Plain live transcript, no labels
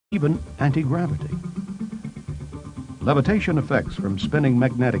even anti-gravity. Levitation effects from spinning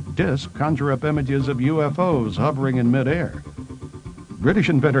magnetic disks conjure up images of UFOs hovering in midair. British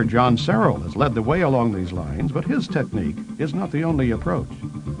inventor John Searle has led the way along these lines, but his technique is not the only approach.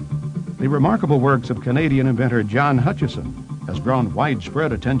 The remarkable works of Canadian inventor John Hutchison has drawn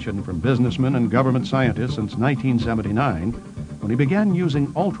widespread attention from businessmen and government scientists since 1979, when he began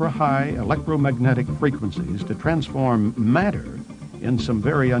using ultra-high electromagnetic frequencies to transform matter in some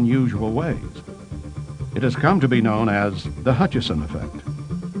very unusual ways. It has come to be known as the Hutchison effect.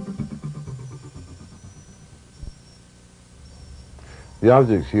 The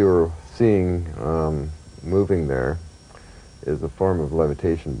objects you're seeing moving there is a form of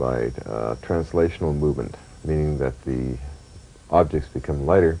levitation by translational movement, meaning that the objects become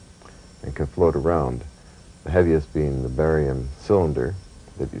lighter and can float around. The heaviest being the barium cylinder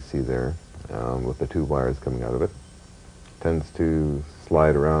that you see there with the two wires coming out of it. Tends to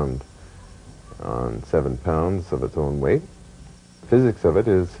slide around on 7 pounds of its own weight. The physics of it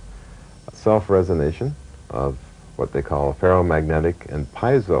is self-resonation of what they call ferromagnetic and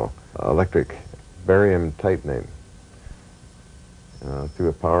piezoelectric barium titanate through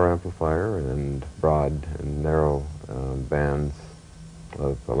a power amplifier and broad and narrow bands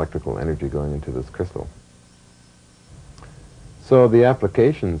of electrical energy going into this crystal. So the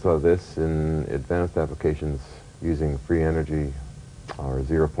applications of this in advanced applications using free energy or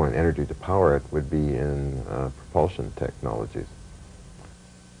zero-point energy to power it would be in propulsion technologies.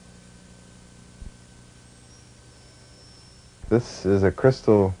 This is a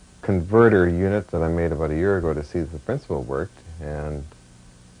crystal converter unit that I made about a year ago to see if the principle worked, and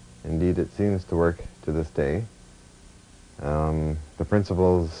indeed it seems to work to this day. The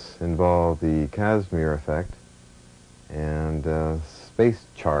principles involve the Casimir effect and space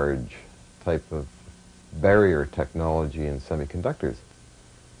charge type of barrier technology in semiconductors,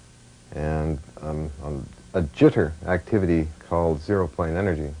 and a jitter activity called zero-point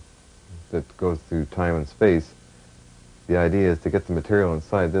energy that goes through time and space. The idea is to get the material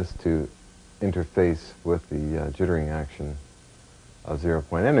inside this to interface with the jittering action of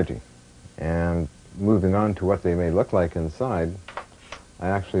zero-point energy. And moving on to what they may look like inside, I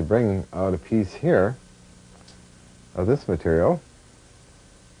actually bring out a piece here of this material,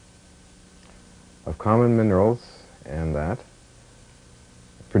 of common minerals and that,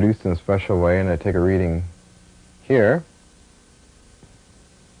 produced in a special way, and I take a reading here.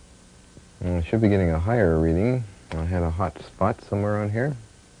 And I should be getting a higher reading. I had a hot spot somewhere on here.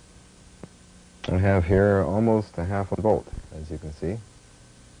 I have here almost a half a volt, as you can see.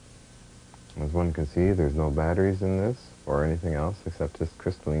 As one can see, there's no batteries in this or anything else except just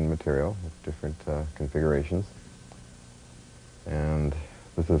crystalline material with different configurations. And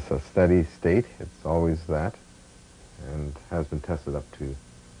this is a steady state. It's always that, and has been tested up to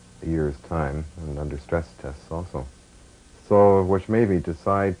a year's time and under stress tests also. So, which made me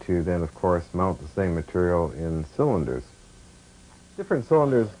decide to then, of course, mount the same material in cylinders. Different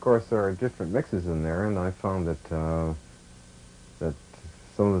cylinders, of course, there are different mixes in there, and I found that that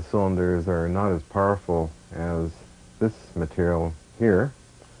some of the cylinders are not as powerful as this material here,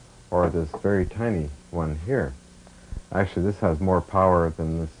 or this very tiny one here. Actually, this has more power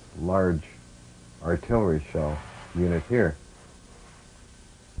than this large artillery shell unit here.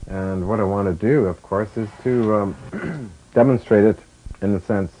 And what I want to do, of course, is to demonstrate it in the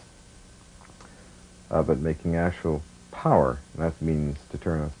sense of it making actual power. And that means to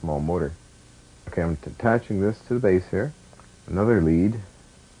turn a small motor. Okay, I'm attaching this to the base here. Another lead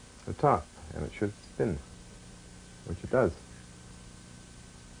at the top, and it should spin, which it does.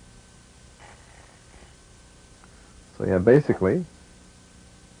 So yeah, basically,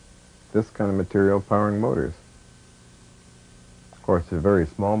 this kind of material powering motors. Of course, it's a very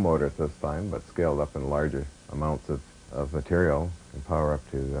small motor at this time, but scaled up in larger amounts of material can power up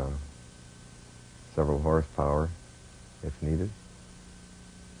to several horsepower if needed.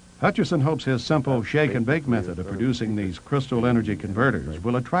 Hutchison hopes his simple shake-and-bake method of producing these crystal energy converters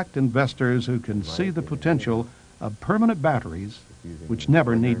will attract investors who can see the potential of permanent batteries which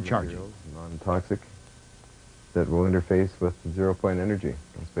never need charging. Non-toxic, that will interface with zero-point energy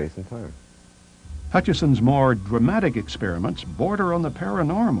in space and time. Hutchison's more dramatic experiments border on the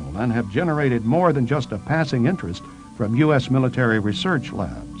paranormal and have generated more than just a passing interest from U.S. military research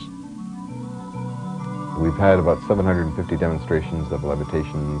labs. We've had about 750 demonstrations of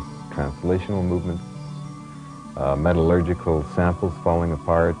levitations, translational movements, metallurgical samples falling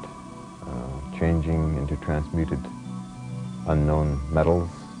apart, changing into transmuted unknown metals.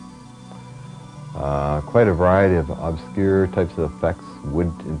 Quite a variety of obscure types of effects,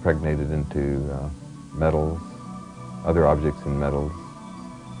 wood impregnated into metals, other objects in metals,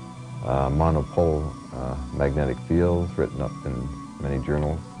 monopole magnetic fields written up in many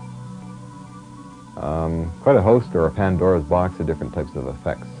journals. Quite a host, or a Pandora's box, of different types of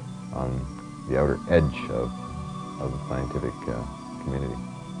effects on the outer edge of the scientific community.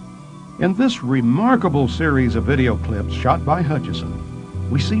 In this remarkable series of video clips shot by Hutchison,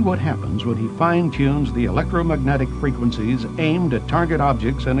 we see what happens when he fine-tunes the electromagnetic frequencies aimed at target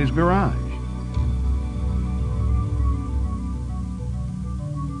objects in his garage.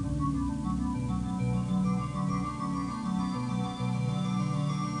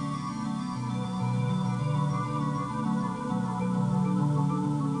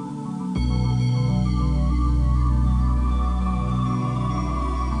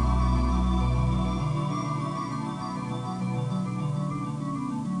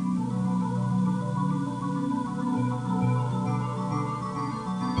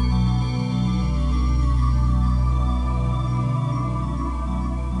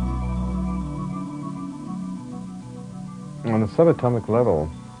 On the subatomic level,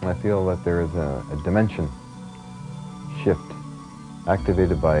 I feel that there is a dimension shift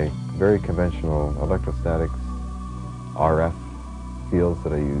activated by very conventional electrostatics, RF fields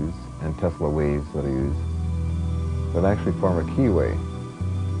that I use, and Tesla waves that I use, that actually form a keyway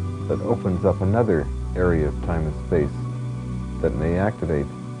that opens up another area of time and space that may activate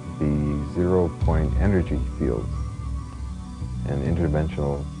the zero-point energy fields and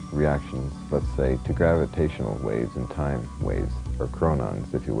interdimensional reactions, let's say, to gravitational waves and time waves, or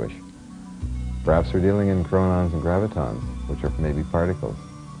chronons, if you wish. Perhaps we're dealing in chronons and gravitons, which are maybe particles,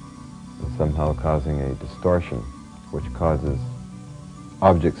 and somehow causing a distortion, which causes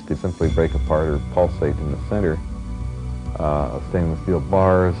objects to simply break apart or pulsate in the center of stainless steel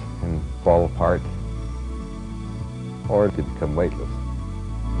bars and fall apart, or to become weightless.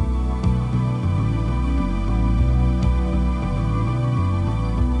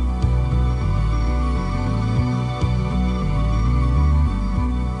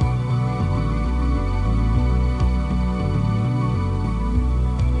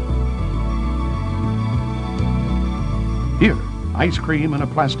 Here, ice cream in a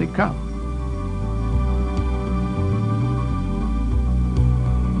plastic cup.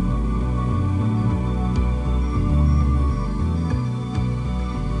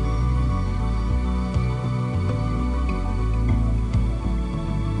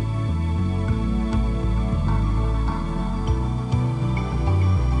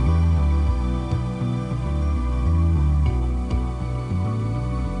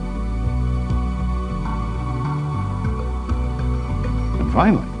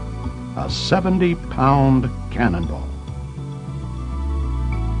 Finally, a 70-pound cannonball.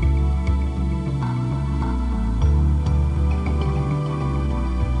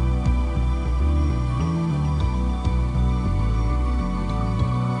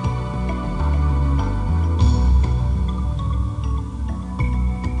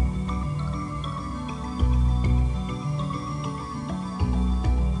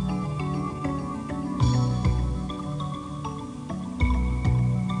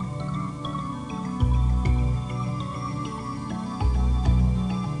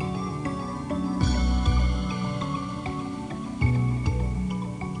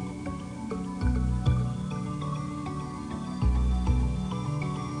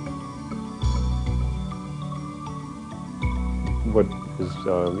 What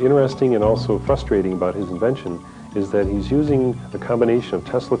is interesting and also frustrating about his invention is that he's using a combination of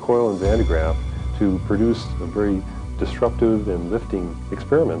Tesla coil and Van de Graaff to produce a very disruptive and lifting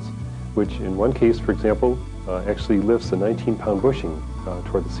experiments, which in one case, for example, actually lifts a 19-pound bushing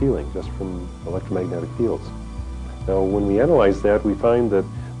toward the ceiling just from electromagnetic fields. Now, when we analyze that, we find that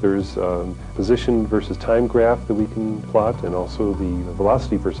there's position versus time graph that we can plot, and also the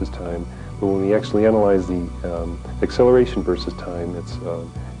velocity versus time. But when we actually analyze the acceleration versus time, it's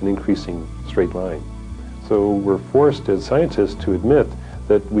an increasing straight line. So we're forced as scientists to admit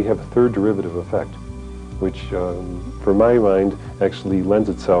that we have a third derivative effect, which, for my mind, actually lends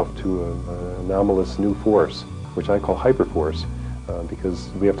itself to an anomalous new force, which I call hyperforce, because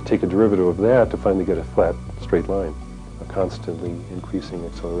we have to take a derivative of that to finally get a flat, straight line, a constantly increasing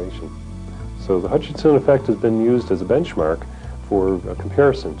acceleration. So the Hutchison effect has been used as a benchmark for a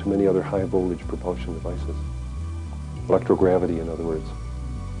comparison to many other high voltage propulsion devices. Electrogravity, in other words.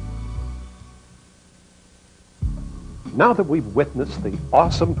 Now that we've witnessed the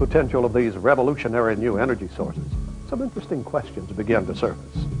awesome potential of these revolutionary new energy sources, some interesting questions begin to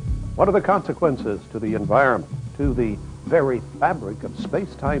surface. What are the consequences to the environment, to the very fabric of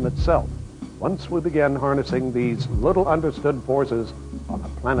space-time itself, once we begin harnessing these little understood forces on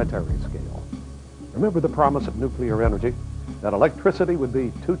a planetary scale? Remember the promise of nuclear energy? that electricity would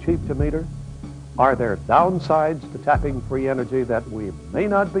be too cheap to meter? Are there downsides to tapping free energy that we may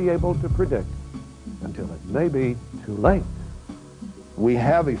not be able to predict until it may be too late? We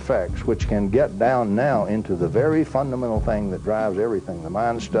have effects which can get down now into the very fundamental thing that drives everything, the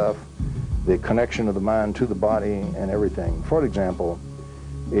mind stuff, the connection of the mind to the body and everything. For example,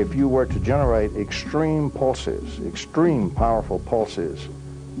 if you were to generate extreme pulses, extreme powerful pulses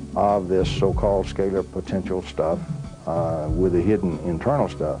of this so-called scalar potential stuff with the hidden internal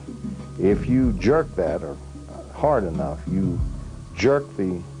stuff, if you jerk that or hard enough, you jerk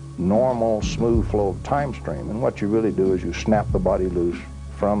the normal smooth flow of time stream, and what you really do is you snap the body loose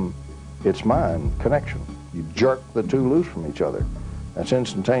from its mind connection. You jerk the two loose from each other. That's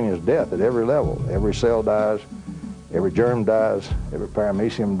instantaneous death at every level. Every cell dies, every germ dies, every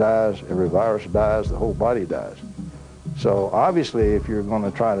paramecium dies, every virus dies, the whole body dies. So obviously if you're going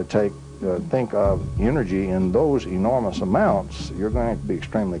to try to think of energy in those enormous amounts, you're going to have to be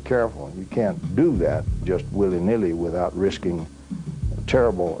extremely careful. You can't do that just willy-nilly without risking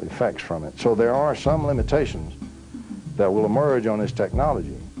terrible effects from it. So there are some limitations that will emerge on this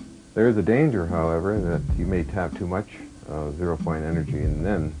technology. There is a danger, however, that you may tap too much zero-point energy, and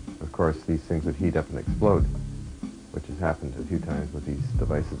then, of course, these things would heat up and explode, which has happened a few times with these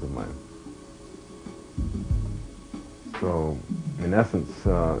devices of mine. So, in essence,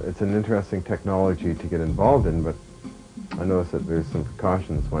 it's an interesting technology to get involved in, but I notice that there's some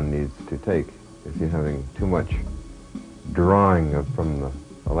precautions one needs to take if you're having too much drawing from the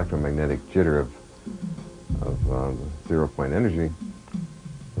electromagnetic jitter of zero-point energy.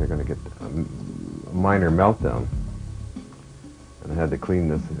 You're going to get a minor meltdown. And I had to clean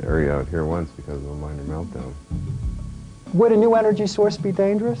this area out here once because of a minor meltdown. Would a new energy source be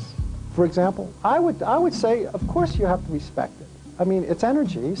dangerous, for example? I would say, of course, you have to respect it. I mean, it's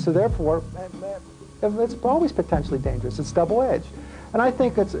energy, so therefore, it's always potentially dangerous. It's double-edged. And I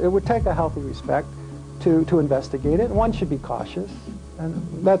think it would take a healthy respect to investigate it. One should be cautious, and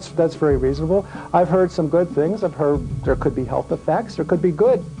that's very reasonable. I've heard some good things. I've heard there could be health effects. There could be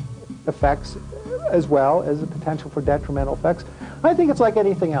good effects as well as the potential for detrimental effects. I think it's like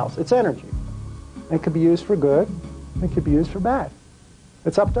anything else. It's energy. It could be used for good. It could be used for bad.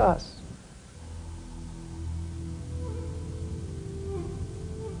 It's up to us.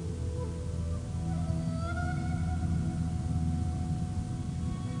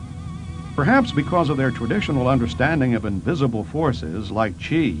 Perhaps because of their traditional understanding of invisible forces like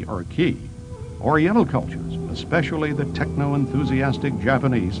chi or ki, Oriental cultures, especially the techno-enthusiastic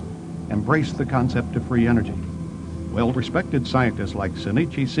Japanese, embrace the concept of free energy. Well-respected scientists like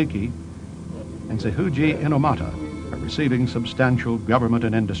Shinichi Seki and Tsuhuji Inomata are receiving substantial government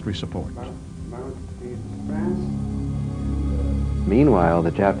and industry support. Meanwhile,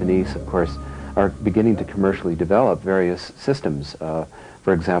 the Japanese, of course, are beginning to commercially develop various systems.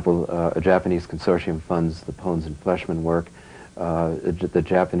 For example, a Japanese consortium funds the Pones and Fleshman work. The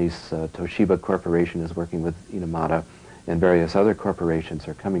Japanese Toshiba Corporation is working with Inomata, and various other corporations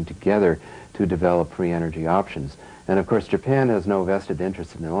are coming together to develop free energy options. And of course, Japan has no vested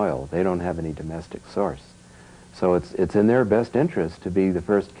interest in oil. They don't have any domestic source. So it's in their best interest to be the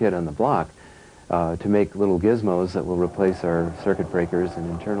first kid on the block to make little gizmos that will replace our circuit breakers and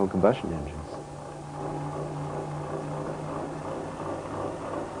internal combustion engines.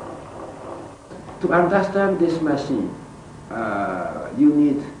 To understand this machine, you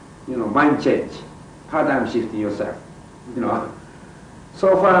need, mind change, paradigm shift in yourself.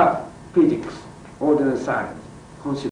 So far, physics, ordinary science,